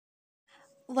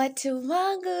Watu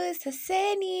wangu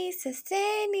saseni.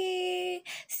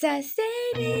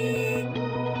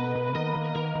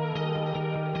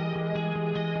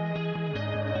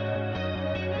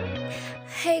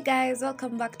 Hey guys,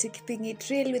 welcome back to Keeping It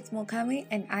Real with Mokami,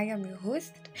 and I am your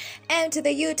host. M to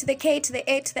the U to the K to the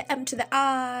A to the M to the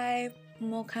I,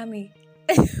 Mokami.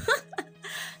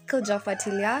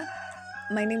 Kujafuatilia.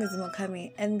 My name is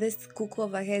Mokami, and this kuku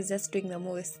over here is just doing the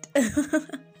most.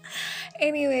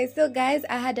 Anyway, so guys,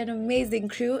 I had an amazing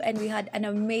crew and we had an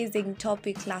amazing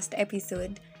topic last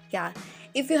episode. Yeah,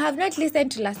 if you have not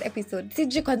listened to last episode,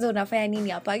 sijui kwanza unafanya nini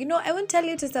hapa. I won't tell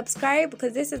you to subscribe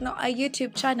because this is not a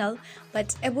YouTube channel,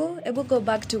 but Ebu go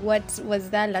back to what was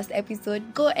that last episode.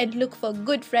 Go and look for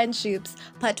Good Friendships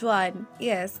Part 1.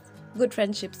 Yes, Good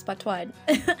Friendships Part 1.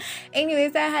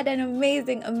 Anyways, I had an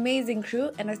amazing crew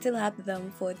and I still have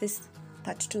them for this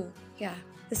Part 2. Yeah,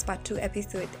 this Part 2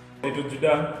 episode. Naitwa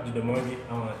Juda Mwangi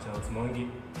ama Charles Mwangi.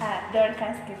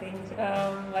 Dorcas Kivenji.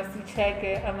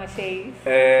 Wasicheke ama Sheif.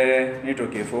 Naitwa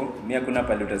Kefo. Mimi hakuna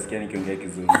pale utasikia nikiongea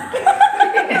Kizungu.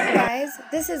 Guys,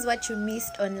 this is what you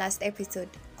missed on last episode.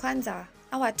 Kwanza,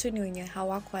 hawa tu ni wenye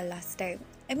hawakuwa last time.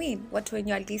 I mean, watu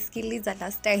wenye walisikiliza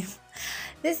last time.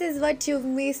 This is what you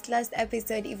missed last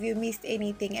episode if you missed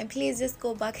anything. And please just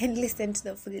go back and listen to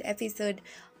the full episode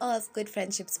of Good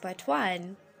Friendships Part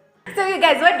 1. So you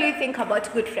guys, what do you think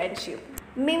about good friendship?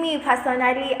 Me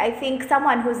personally, I think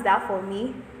someone who's there for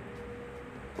me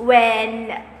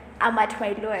when I'm at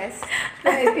my lowest.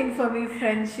 I think for me,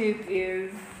 friendship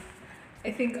is, I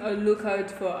think I'll look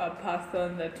out for a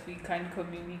person that we can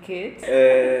communicate.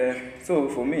 So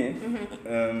for me,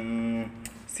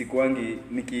 sikuangi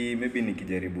maybe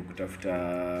nikijaribu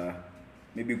kutafuta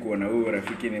maybe kuona huyo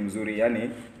rafiki ni mzuri,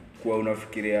 yani kuwa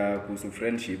unafikiria kuhusu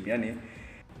friendship, yani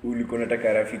ulikuwa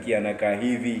unataka rafiki anakaa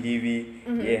hivi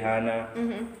yeye hana.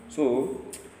 So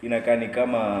inakaa ni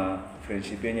kama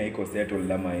friendship yenye iko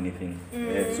settled ama anything.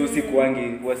 So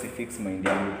sikuangi huwa si fix mind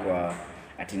yangu kwa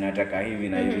ati nataka hivi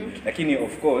na hivi. Lakini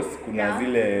of course kuna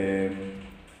zile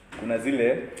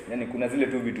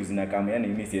tu vitu zinakaa, yani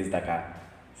mimi siwezi taka.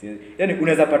 Yani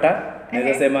unaweza pata,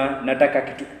 naweza sema nataka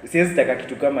kitu, siwezi taka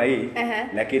kitu kama hii,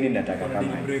 lakini nataka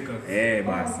kama hii.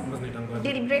 Basi.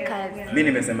 Deal breakers. Mimi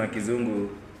nimesema Kizungu.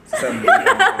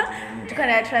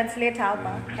 Gonna translate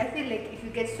hapa. I feel like if you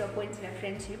get to a point in a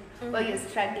friendship where you're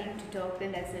struggling to talk,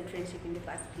 then that's not friendship in the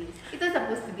first place. It's not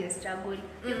supposed to be a struggle.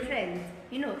 You're friends.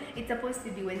 It's supposed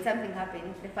to be when something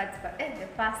happens, the first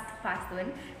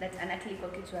person that anakili kwa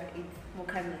kichwa is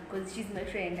Mokami, because she's my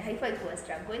friend. I felt it was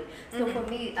struggle. So for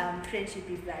me, friendship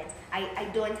is that I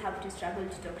don't have to struggle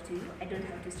to talk to you. I don't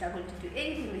have to struggle to do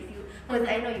anything with you because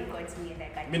I know you got me and I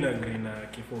got you. Mimi agree na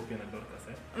Kifo pia na Dorcas.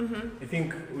 I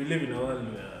think we live in a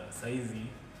world where saizi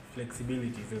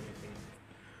flexibility is everything.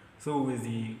 So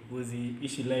uwezi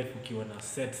ishi life ukiwa na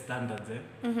set standards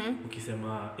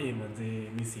ukisema manze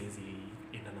mimi siwezi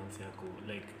enda na mse yako,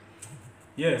 like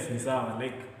yes ni sawa,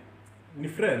 like ni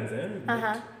friends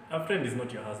a friend is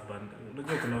not your husband.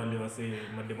 Unajua kuna wale wase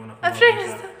mademo na kwa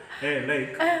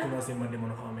like kuna wase mademo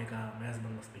na kwa my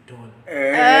husband must be tall.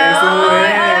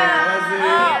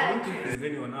 So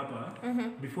anyone hapa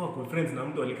before kwa friends na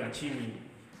mtu alika chini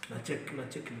na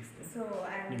checklist. So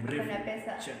kuna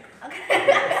pesa. Check.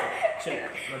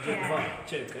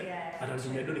 Check.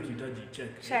 Atatumia doni kihitaji check.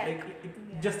 Like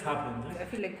it just happens. I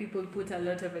feel like people put a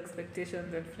lot of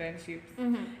expectations on friendships.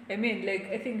 I mean,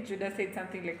 like I think Judah said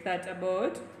something like that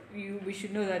about we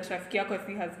should know that rafiki yako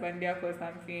si husband yako or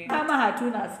something. Kama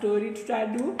hatuna story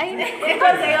tutadu. I know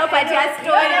because I hope I just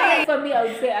story. For me, I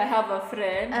would say I have a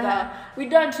friend that we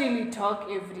don't really talk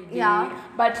every day. Yeah.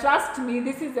 But trust me,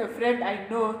 this is a friend I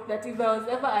know that if I was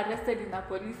ever arrested in a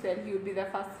police cell, he would be the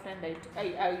first friend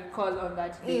I call on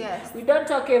that day. Yes. We don't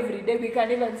talk every day. We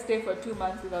can even stay for 2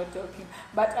 months without talking.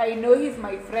 But I know he's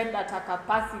my friend at a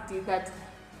capacity that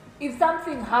if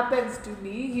something happens to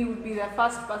me, he would be the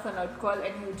first person I'd call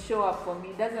and he would show up for me.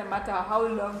 It doesn't matter how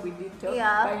long we did talk, but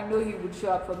I know he would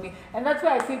show up for me. And that's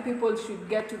why I feel people should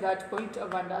get to that point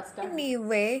of understanding.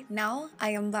 Anyway, now I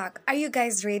am back. Are you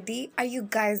guys ready? Are you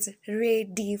guys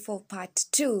ready for part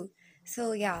 2?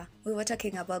 So yeah, we were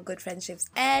talking about good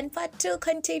friendships. And part 2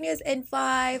 continues in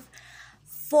 5,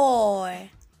 4,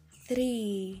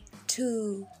 3,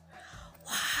 2,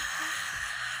 1.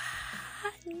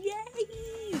 Yay!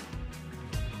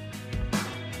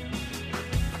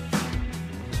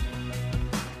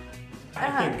 I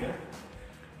think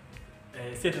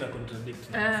say to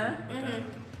contradict, but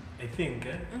I think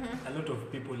a lot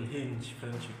of people hinge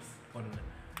friendships on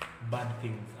bad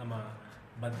things.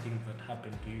 bad things that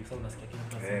happen to you. So unasikia kila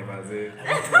mtu anasema I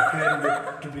want my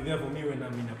friend to be there for me when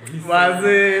I'm in a police.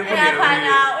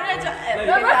 Hapana, unajua No,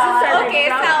 that's just an Okay,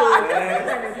 example.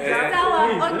 sawa. Sawa,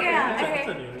 ongea.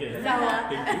 Acha niongee. Sawa.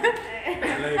 Thank you.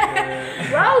 Like,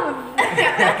 Wow.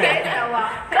 Okay, sawa.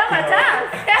 Kama tas.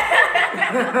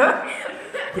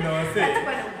 kuna wasee.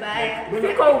 Kwa ubaya.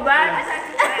 Siko ubaya.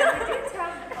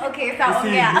 Okay, sawa, You see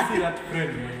ongea. that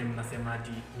friend mwenye mnasema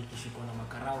ati nikishikwa na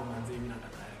makarao manze mimi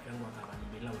nataka rafiki yangu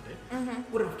akawanibela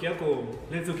ute. Rafiki yako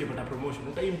let's say ukipata promotion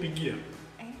utaimpigia.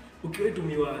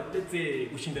 Ukiwetumiwa let's say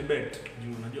ushinde bet,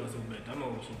 juu unajua sio bet ama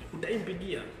ushinde.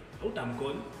 Utaimpigia,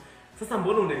 hautamcall. Sasa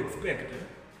mbona una expect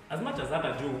as much as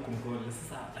hata juu kumcall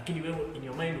sasa, lakini wewe in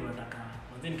your mind unataka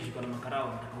manze nikishikwa na makarao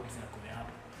nataka umse akoe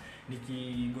hapa.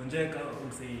 Nikigonjeka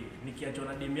umse nikiachwa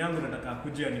na demu yangu nataka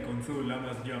kuja ni console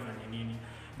ama sijui afanye nini.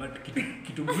 But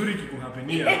kitu mzuri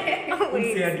kikuhapenia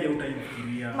umse hadi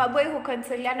utaifikiria. Maboy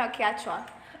hukonsoliana wakiachwa.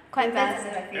 Kwanza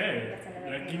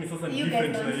Lakini sasa ni You guys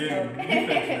different na don't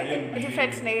yenu.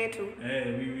 different na yetu.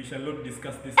 We shall not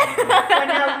discuss this. For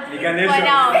now. Niganisha. For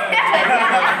now.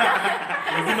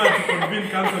 Lazima tuconvene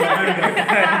council of elders.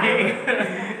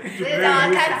 There's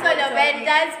our council of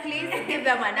elders, please give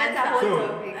them an That's a answer. whole So,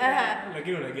 topic.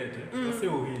 lakini unaget wase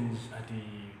uhinge ati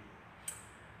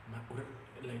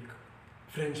like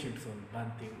friendships on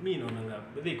bad thing. Mi naonanga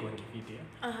they quantify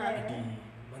ati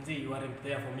manzi you weren't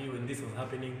there for me when this was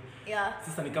happening. Yeah.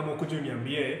 Sasa ni kama ukuje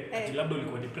uniambie ati labda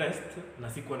ulikuwa depressed na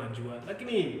sikuwa najua,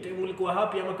 lakini time ulikuwa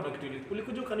happy ama kuna kitu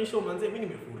ulikuja ukanishow manzi mimi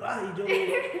nimefurahi jo.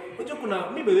 Unajua kuna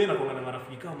mimi bedhe na kuanga na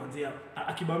marafiki kama manzi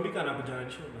akibambika na kuja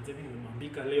nishow manzi mimi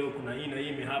nimebambika leo kuna hii na hii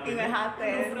imehappen.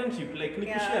 No friendship like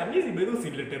nikishare mimi bedhe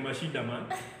usilete mashida man.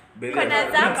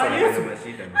 Kuna zako.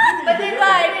 Mashida. But then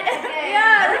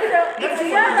Yeah.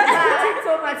 It's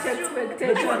so much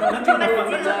expectation on people.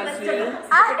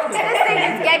 This thing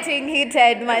is getting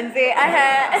heated, manze.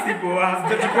 Sipoa,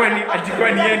 atakuwa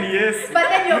ni yeye ni yes. But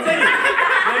then you're going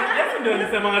Like yes ndio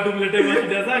alisema tumletee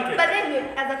mashida zake. But then you,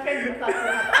 as a friend, you fuck up.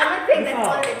 I'm not saying that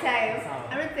all the time.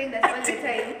 I'm not saying that all the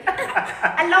time.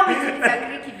 Allow me to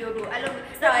disagree, kidogo. Allow me.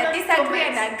 So I not disagree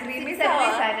and much. agree. Disagree,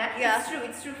 Sawa. Sana. Yeah. It's true.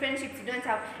 It's true. Friendships you don't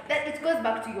have. That it goes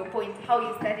back to your point, how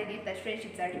you started it. That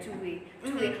friendships are two-way.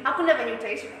 Two-way. Hakuna venye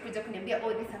utaishi kuja kuniambia,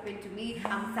 oh, this happened to me.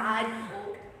 I'm sad.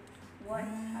 Oh, what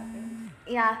happened?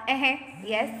 Yeah.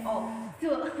 Yes. Oh,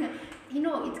 so you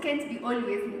know it can't be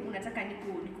always unataka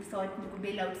nikusort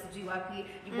nikubail out sijui wapi.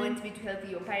 You want me to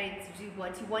help your parents sijui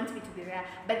what. You want me to be there.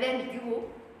 But then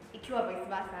ikiwa vice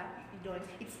versa, you don't.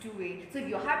 It's two-way. So if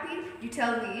you're happy, you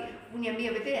tell me, uniambie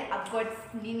but then I've got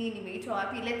nini nimeitwa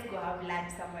wapi, let's go have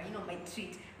lunch somewhere. You know, my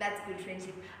treat. That's good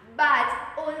friendship. But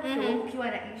also ukiwa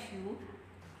na issue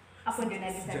hapo ndio na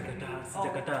disagree.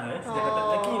 Sijakataa.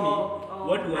 Lakini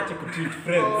watu waache kutreat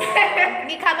friends.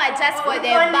 Ni kama just for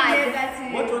the Only bad.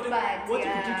 negative, Watu bad,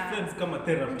 kutreat friends kama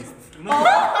therapists.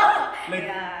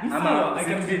 Like Ama I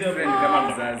can be friend there. kama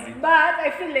mzazi. But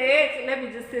I feel like, let me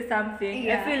just say something.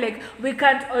 Yeah. I feel like we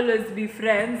can't always be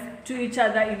friends to each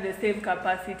other in the same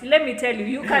capacity. Let me tell you,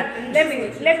 you can.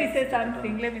 let me say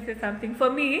something. Let me say something. For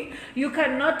me, you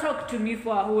cannot talk to me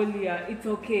for a whole year. It's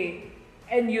okay.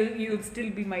 And you'll still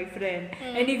be my friend.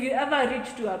 And if you ever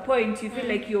reach to a point you feel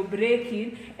like you're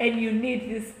breaking and you need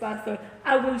this person,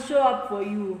 I will show up for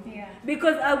you. Yeah.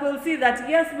 Because I will see that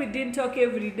yes, we didn't talk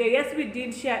every day, yes, we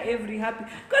didn't share every happy.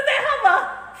 Because I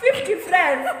have 50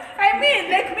 friends. I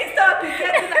mean, like Mr.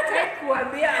 Apikati na time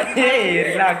kuambia. Hey,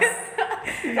 relax.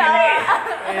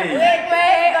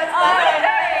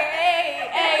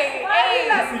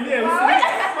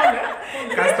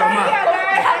 Customer.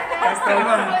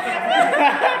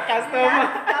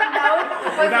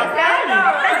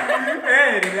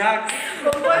 Hey, relax.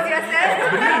 Compose yourself.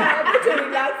 To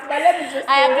relax, but let me just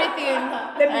I say, everything.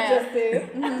 let me just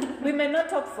say, we may not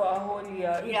talk for a whole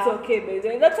year. It's Yeah. okay,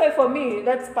 baby. That's why for me,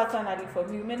 that's personally for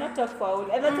me. We may not talk for a whole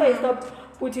year. And that's why I stopped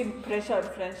putting pressure on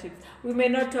friendships. We may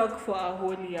not talk for a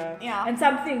whole year. Yeah. And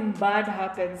something bad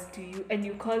happens to you, and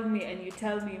you call me and you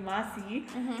tell me, Mercy,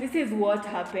 this is what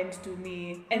happened to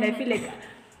me. And I feel like,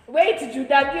 wait,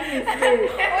 Judah, give me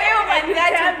space.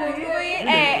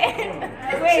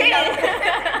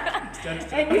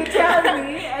 And you tell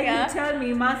me, and you tell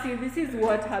me, Mercy, this is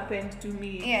what happened to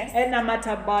me. Yes. And I'm at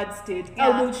a bad state. Yeah.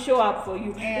 I will show up for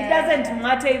you. Yeah. It doesn't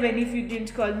matter even if you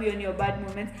didn't call me on your bad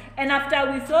moments. And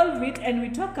after we solve it and we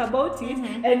talk about it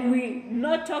and we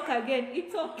not talk again,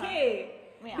 it's okay.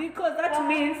 Yeah. Because that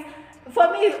means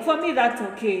for me that's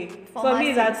okay. For me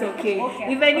Mercy. that's okay.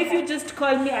 Okay. Even if you just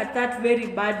call me at that very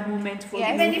bad moment for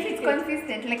Yeah, me. Even if it's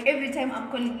consistent, like every time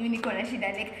I'm calling you niko na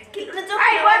shida, like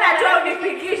I wanna tell me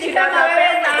Ni kama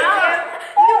wewe na-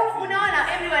 unaona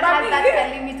everyone has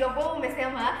that limit of what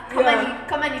umesema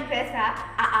kama ni pesa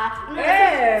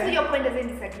so your point doesn't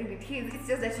disagree with his, it's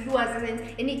just that yours isn't,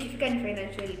 yani ikifika ni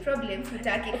financial problems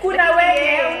hutaki. Kuna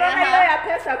wewe unaona hiyo ya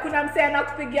pesa, kuna msee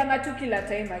anakupigia matu kila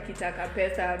time akitaka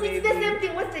pesa maybe. It's the same thing.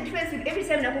 What's the difference with every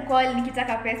time nakukall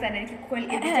nikitaka pesa na nikikukall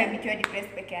every time nikiwa depressed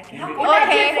peke yake?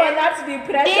 Okay, for that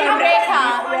depression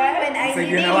When I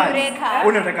need breaker.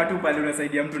 Unataka tu pale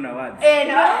unasaidia mtu na words.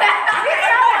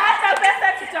 hata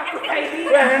pesa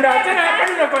tutakusaidia. Wewe nenda tena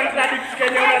contradict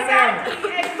Kenya unasema.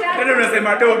 Tena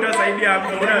unasema tu utasaidia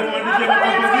mtu.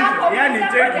 Yaani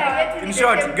check. In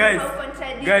short guys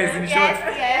in short.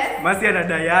 Masi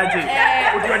anadai aje.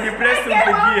 Ukiwa depressed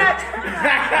umpigie.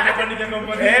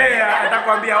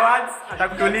 Atakwambia words,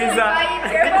 atakutuliza.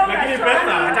 Lakini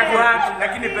pesa Atakuhat,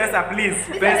 lakini pesa please.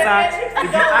 Pesa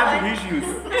if you have issues.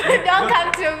 Don't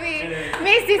come to me.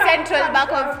 Me si Central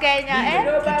Bank of Kenya,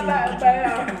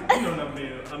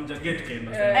 amjaget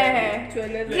Kenya.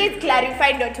 Please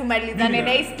clarify ndo tumalizane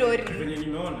na hii story. Venye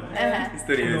nimeona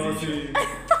Story hizi.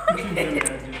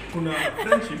 Kuna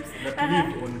friendships that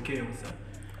live on chaos.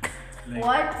 Like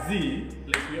What?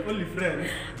 Like we're only friends.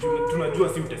 Tunajua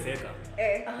si uteseka.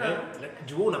 Like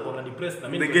juu unakuwa depressed na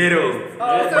mimi. The ghetto.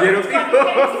 Ghetto people.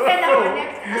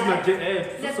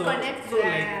 So like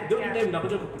the only time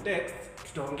nakuja kukutext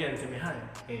tutaongea niseme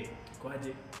hi.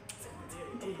 Kwaje?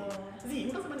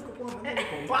 Unasema niko poa,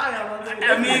 niko mbaya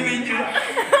Mimi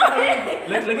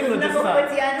lakini unajua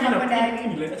Like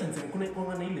acha niseme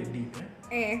kuna na ile deep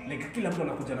like kila mtu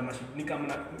anakuja na mashida ni kama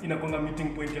inakonga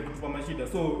meeting point ya kutupa mashida,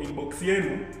 so inbox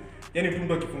yenu yani tu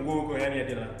mtu akifungua huko yani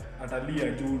atalia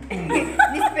juu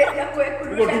ni space ya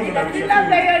kuekurusha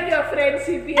labda hiyo ndio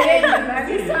friendship yenu na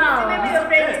ni sawa. maybe your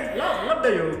friend labda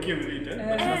you're okay with it but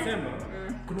nasema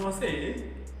kuna wasee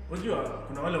unajua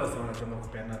kuna wale wasee wanachoma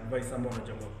kupeana advice ambao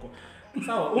wanachoma kwa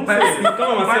sawa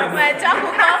kama wasee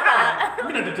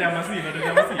mimi natetea masi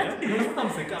unasema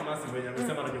msee kama masi wenye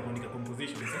amesema anajua kuandika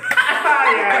composition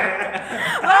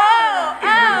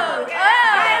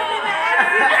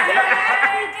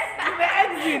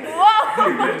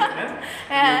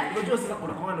unajua sasa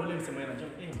kuna kwa wale msema anajua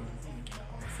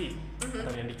masi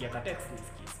ataniandikia ka text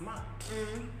nisikie smart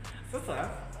sasa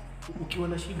ukiwa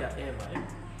na shida ever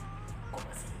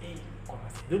kwa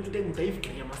masi ndio time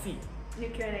utaifikiria masi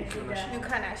nikiwa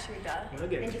na shida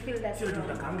and you feel that sio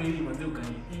tutakaanga ili manze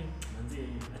ukani manze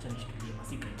acha nishikilie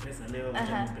masika pesa leo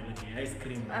acha nipeleke ice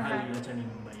cream mahali acha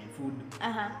nimbuy food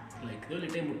like the only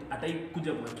time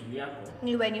ataikuja kwa akili yako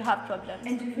Ni when you have problems.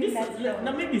 and you feel that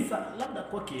na maybe labda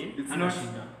kwake ana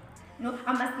shida. No,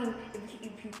 I'm asking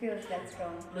if you feel that's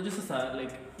wrong. Unajua sasa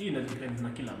like hii ina depend na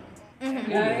kila mtu.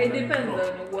 It depends on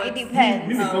what. It depends.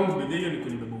 Mimi kwangu bidii hiyo ni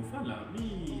kunibeba ufala.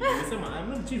 Mimi nimesema I'm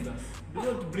not Jesus. Do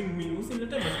not bring me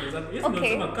usilete mashida zako. Yes, Okay.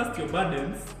 nasema cast your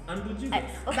burdens unto Jesus.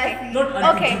 Okay. Not unto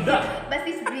Okay. Judah. But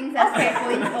this brings us to the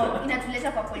point of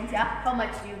inatuleta kwa point ya how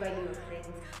much do you value your friends?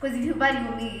 Because if you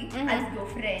value me as your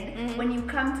friend, when you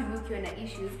come to me ukiwa na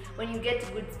issues, when you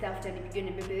get good stuff tanipigio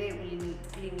ni bebe wewe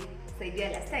ulinisaidia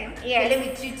last time, Yes. so let me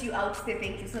treat you out, say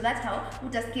thank you. So that's how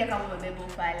utasikia kama umebeba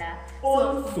ufala. So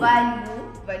Also. value.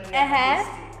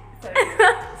 Sorry.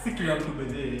 Si kila mtu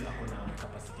bidii ako na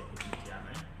capacity ya kushirikiana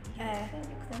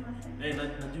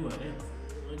najua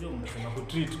unajua mnasema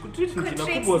kutreat ni jina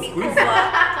kubwa siku hizi.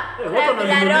 Watu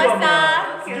wananunua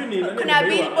sijui ni nani Kuna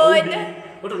anabeba billboard. Audi,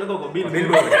 watu wanaweka kwa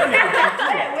billboard.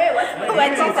 Wewe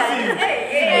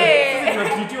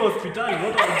Tunatreatiwa hospitali,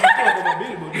 watu wanatreatiwa kwa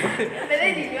billboard.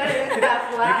 Bebe niliona hiyo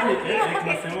stuff. Lakini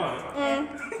tunasema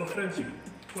for friendship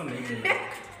kwa na ile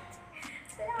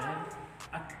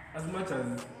as much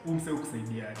as umse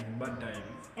ukusaidia in bad times,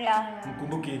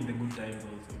 mkumbuke in the good times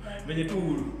also. Venye tu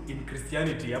in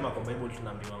Christianity ama kwa Bible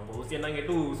tunaambiwa ngo usiendange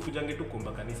tu usikujange tu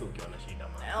kuomba kanisa ukiwa na shida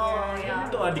man.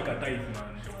 Mtu hadi katai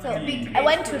man. So I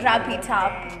want to wrap it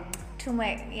up.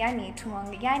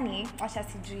 Acha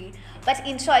sijui. But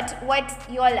in short, what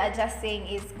you all are just saying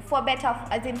is for better,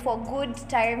 as in for good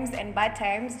times and bad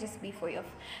times, just be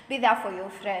there for your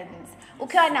friends.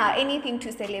 Ukiwa na anything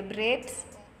to celebrate,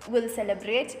 we'll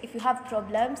celebrate. If you have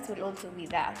problems, we'll also be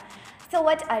there. So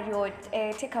what are your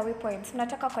takeaway points?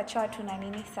 Mnataka kuachia watu na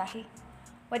nini sahi?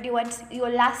 What do you want? Your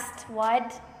last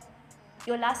word?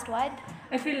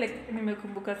 I feel like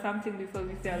nimekumbuka something before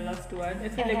we say our last word. I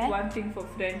feel like one thing for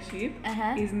friendship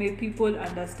is make people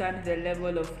understand the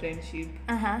level of friendship.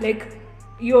 Like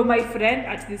you're my friend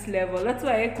at this level. That's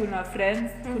why kuna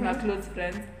friends, kuna close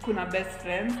friends, kuna best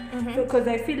friends. So because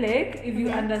I feel like if you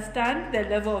understand the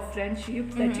level of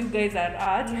friendship that you guys are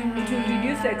at, it will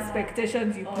reduce the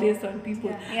expectations you place on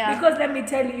people. Yeah. Because let me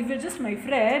tell you, if you're just my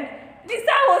friend, Ni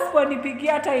sawa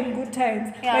usiponipigia hata in good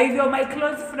times. Yeah. But if you're my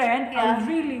close friend, Yeah. I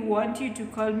really want you to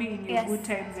call me in your Yes. good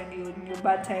times and in your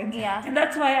bad times. Yeah. And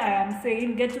that's why I am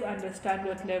saying get to understand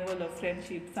what level of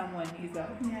friendship someone is at.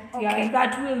 Okay. Yeah, and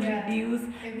that will reduce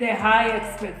the high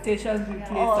expectations we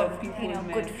place on Of, people. you know,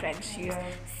 men. good friendships. Yeah.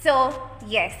 So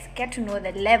yes, get to know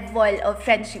the level of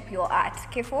friendship you're at.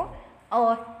 Kefo?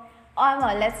 Or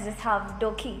let's just have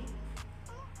Doki.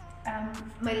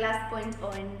 My last point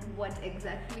on what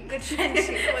exactly Good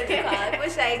friendship. What do you call it? What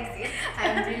should I exist?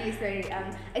 I'm really sorry.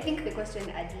 I think the question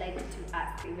I'd like to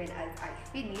ask, even as I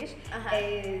finish,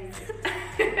 is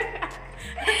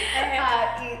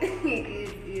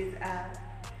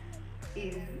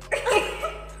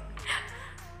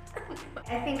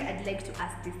I think I'd like to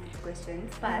ask these 3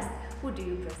 questions. First, who do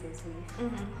you process with?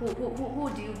 Who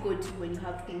do you go to when you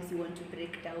have things you want to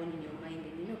break down in your mind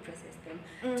and process them?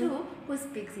 2, who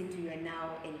speaks into your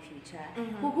now and future?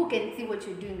 Who can see what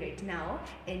you're doing right now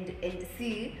and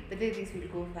see whether this will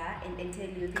go far and tell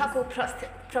you this. Couple What?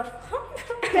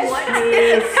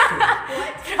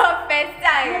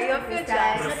 Professor, your future.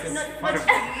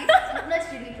 Not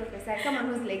really professor. Someone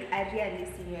who's like a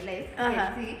realist in your life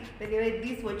can see whether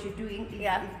this what you're doing is,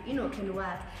 can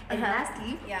work. And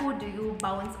lastly, who do you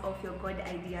bounce off your God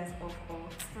ideas off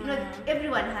of?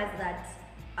 Everyone has that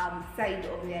side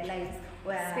of their lives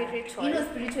where Spiritual.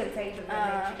 spiritual side of their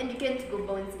life, and you can't go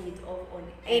bouncing it off on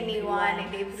Anyone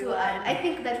and So everyone. I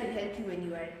think that will help you when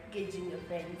you are gauging your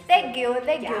friends. Thank you,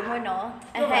 Yeah. Mono.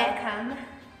 You're welcome.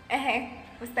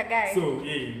 Mr. Guy. So,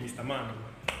 hey, Mr. Man.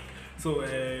 So,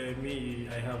 me,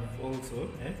 I have also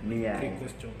Me, 3 I.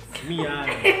 questions. Me,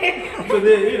 I. So,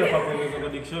 they need a couple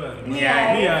of dictionary. Me,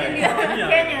 I. Me, I.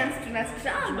 Kenyans tuna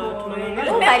struggle.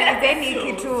 Umalizeni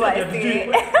kitu wasi.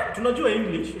 Tunajua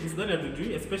English, msidhani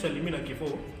hatujui, especially mimi na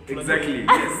Kifo. Exactly.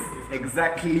 Yes.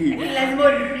 Exactly. Lazima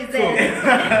represent.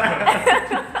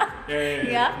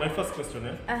 Yeah. My first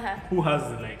question, who has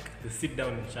like the sit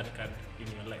down and chat card in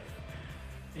your life?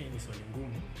 Ni swali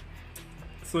ngumu.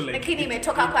 So like Lakini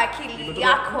imetoka kwa akili imetoka-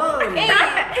 yako. Hey,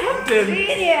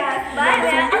 Serious,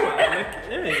 bana.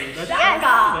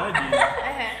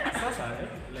 Sasa,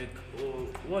 like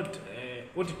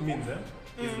what it means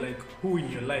is like who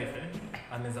in your life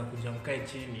anaweza kuja mkae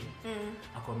chini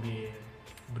akwambie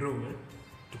bro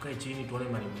tukae chini tuone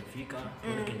mali umefika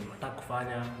tuone kenye unataka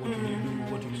kufanya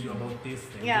what will you do about this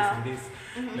and Yeah. this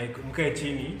and this like mkae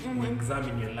chini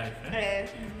examine your life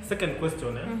Second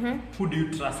question who do you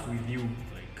trust with you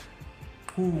like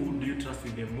who do you trust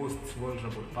with the most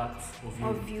vulnerable parts of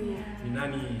you? Ni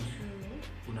nani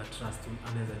una trust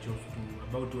anaweza jua vitu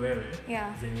about wewe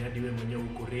zenye hadi wewe mwenyewe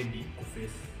uko ready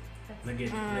kuface again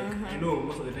like I know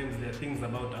most of the times there are things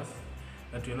about us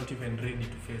that we are not even ready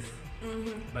to face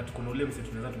but kuna ule mse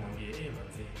tunaweza tumwambie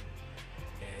manze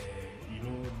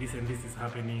this and this is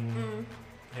happening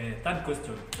third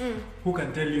question who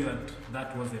can tell you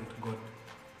that wasn't God?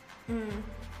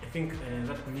 I think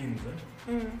that means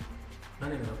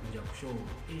nani anaweza kuja kushow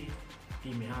hii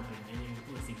imehappen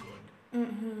huyo si God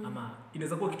ama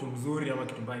inaweza kuwa kitu mzuri ama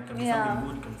kitu mbaya kama something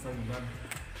good kama something bad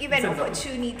even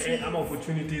opportunities. ama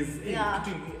opportunities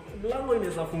kitu mlango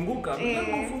inaweza funguka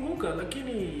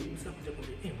lakini msakuja kwa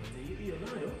manze hiyo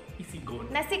nayo isi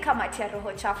God Na si kama tia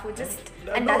roho chafu, just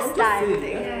No, I'm understand. just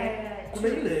saying, kuna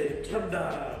ile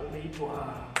labda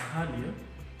umeitwa mahali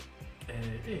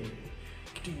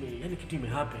kitu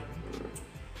imehappen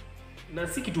na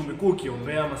si kitu umekuwa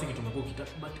ukiombea ama si kitu umekuwa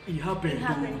but it happened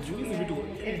tu hizi vitu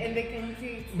And they can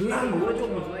see.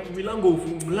 mlango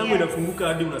mlango inafunguka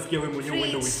hadi unasikia wewe mwenyewe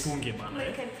uende uifunge bana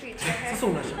You can preach. sasa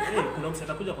unashangaa kuna mtu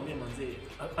atakuja kwambia manze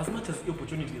as much as the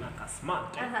opportunity inakaa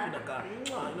smart inakaa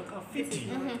fiti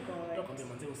utakwambia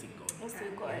manze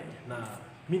usigo na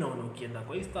mimi naona ukienda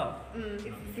kwa hii stuff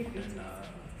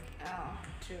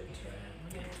True.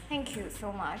 Thank you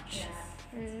so much.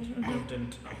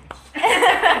 content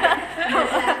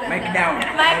Mic down.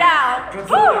 Madam.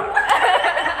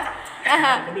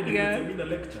 mimi na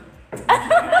lecture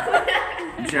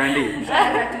Mshandi.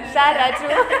 Shara too.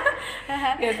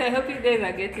 Yes, I hope you guys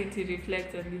are getting to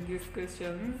reflect on these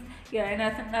questions. Yeah, and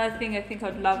another thing I think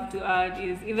I'd love to add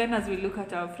is even as we look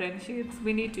at our friendships,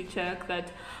 we need to check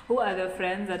that who are the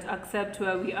friends that accept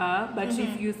where we are but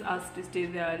refuse us to stay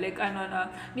there. Like, Anana,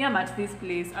 me, I'm at this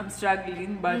place, I'm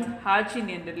struggling, but Hachi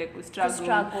niendelee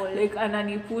struggle. Like,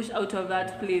 Anani push out of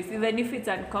that place, even if it's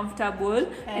uncomfortable,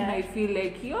 and I feel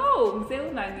like, yo, mse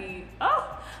unani,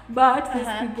 but these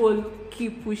people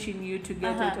keep pushing you to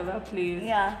get out of a place.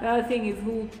 Yeah. The other thing is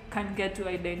who can get to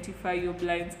identify your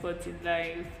blind spots in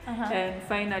life, and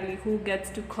finally who gets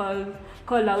to call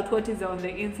out what is on the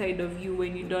inside of you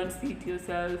when you don't see it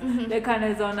yourself. Like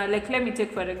like let me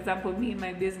take for example me in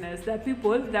my business. There are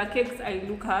people, there are cakes I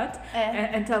look at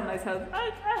and tell myself,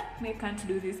 I can't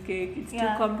do this cake, it's too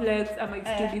complex,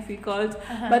 it's too difficult.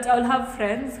 But I'll have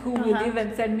friends who will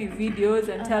even send me videos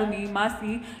and tell me,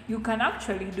 Mercy, you can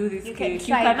actually do this cake,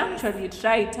 you can actually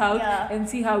try it out and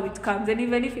see how it comes. And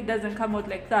even if it doesn't come out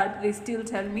like that, they still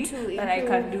tell me that I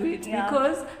can do it,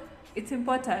 because it's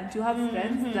important to have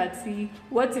friends that see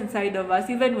what's inside of us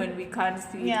even when we can't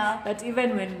see it. That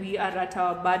even when we are at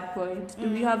our bad point, do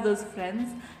we have those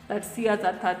friends that see us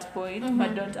at that point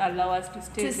but don't allow us to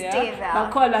stay there,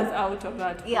 but call us out of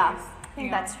that place? I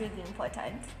think that's really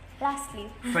important. Lastly,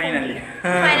 Finally. I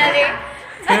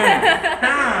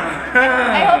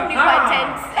hope you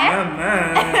content.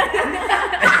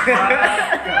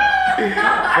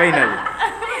 Finally.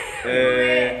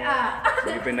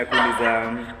 Ningependa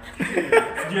kuuliza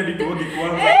Sijui hadi tuoge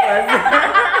kwanza.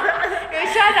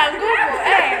 Umeshana nguvu.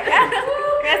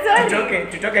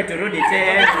 tutoke turudi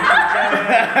tena.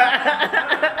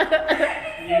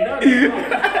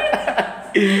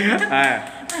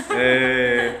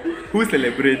 Who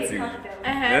celebrates you?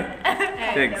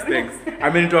 Thanks.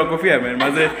 Amenitoa kofia man.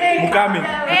 Maze Mukami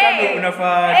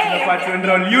unafaa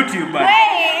tuende on YouTube man.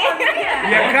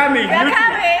 We are coming.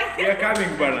 We are coming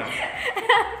bana.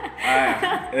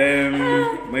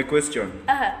 My question.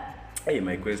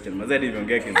 My question. Maze hadi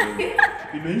nimeongea kizungu.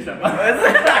 Imeisha.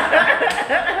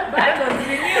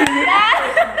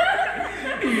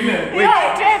 Wait,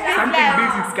 something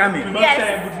big is coming. Good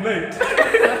night.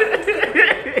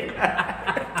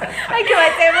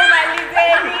 Akiwasema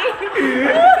malizeni.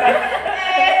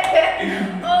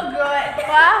 Oh God.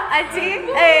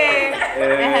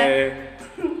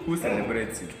 Who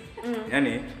celebrates you?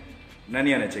 Yani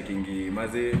nani anachekingi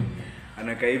maze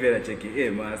anakaa hivi anacheki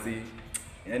Mercy.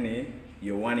 Yani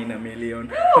you're one in a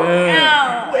million.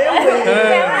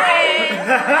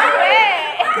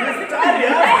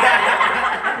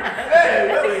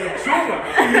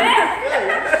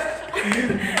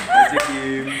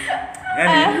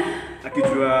 Yani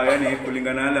akijua yani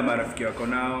kulingana na wale marafiki wako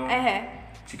nao.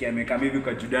 Chiki amekaa hivi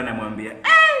kwa Juda anamwambia,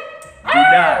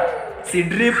 Juda, si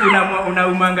drip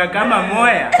unaumanga kama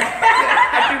moya.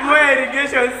 Ati moya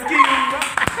irrigation scheme.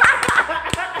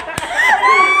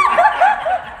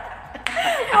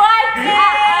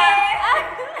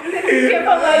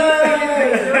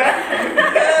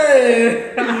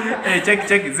 Check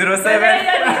 07.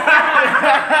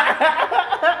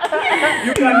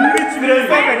 You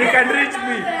can reach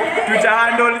me. Twitter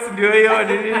handles ndio hiyo,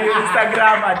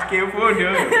 Instagram @kfo ndio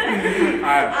hiyo.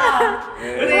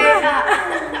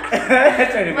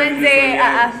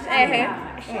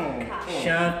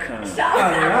 Shaka.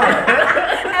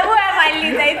 Wewe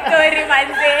maliza story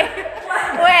manze.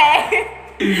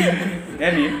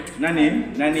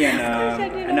 Nani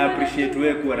ana appreciate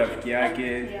wewe kuwa rafiki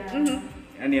yake.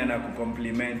 Nani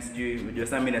anakucompliment, sijui unajua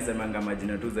sasa mimi nasemanga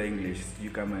majina tu za English,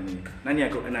 sijui kama nani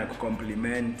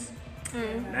anakucompliment.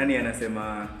 Nani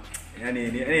anasema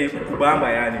yani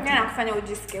kukubamba yani. Nani anakufanya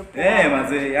ujisikie poa?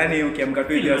 Manze, yani ukiamka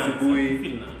tu ile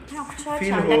asubuhi.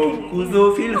 Feel home,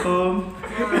 kuzo feel home.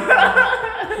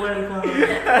 Welcome.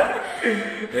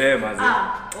 Manze.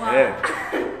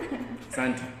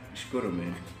 Asante. Shukuru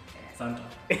man. Asante.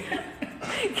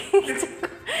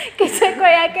 Kicheko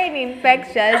yake ni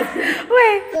infectious.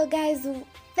 So guys,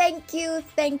 thank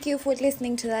you for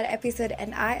listening to that episode,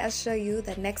 and I assure you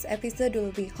the next episode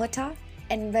will be hotter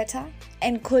and better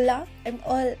and cooler and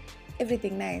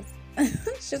everything nice.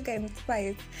 Sugar and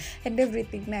spice and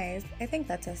everything nice. I think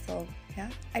that's a song. Yeah,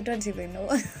 I don't even know.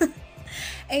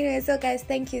 Anyway, so guys,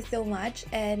 thank you so much.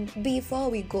 And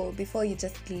before you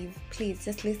just leave, please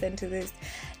just listen to this.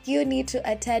 You need to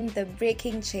attend the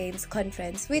Breaking Chains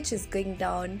conference, which is going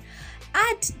down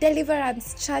at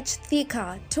Deliverance Church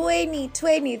Thika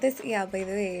 2020 this year, by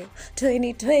the way.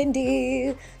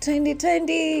 2020.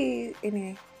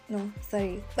 Anyway, no,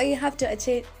 sorry. But you have to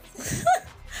attend.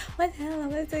 What the hell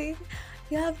am I saying?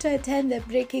 You have to attend the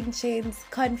Breaking Chains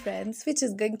conference, which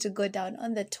is going to go down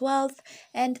on the 12th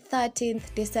and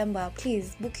 13th December.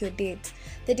 Please book your date.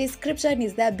 The description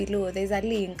is there below. There's a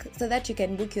link so that you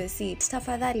can book your seat.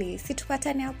 Tafadhali,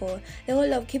 situpatane hapo. The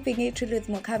whole of Keeping It Real with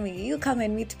Mukami. You come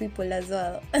and meet people as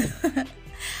well.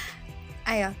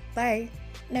 Aya, bye.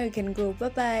 Now you can go.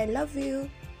 Bye-bye. Love you.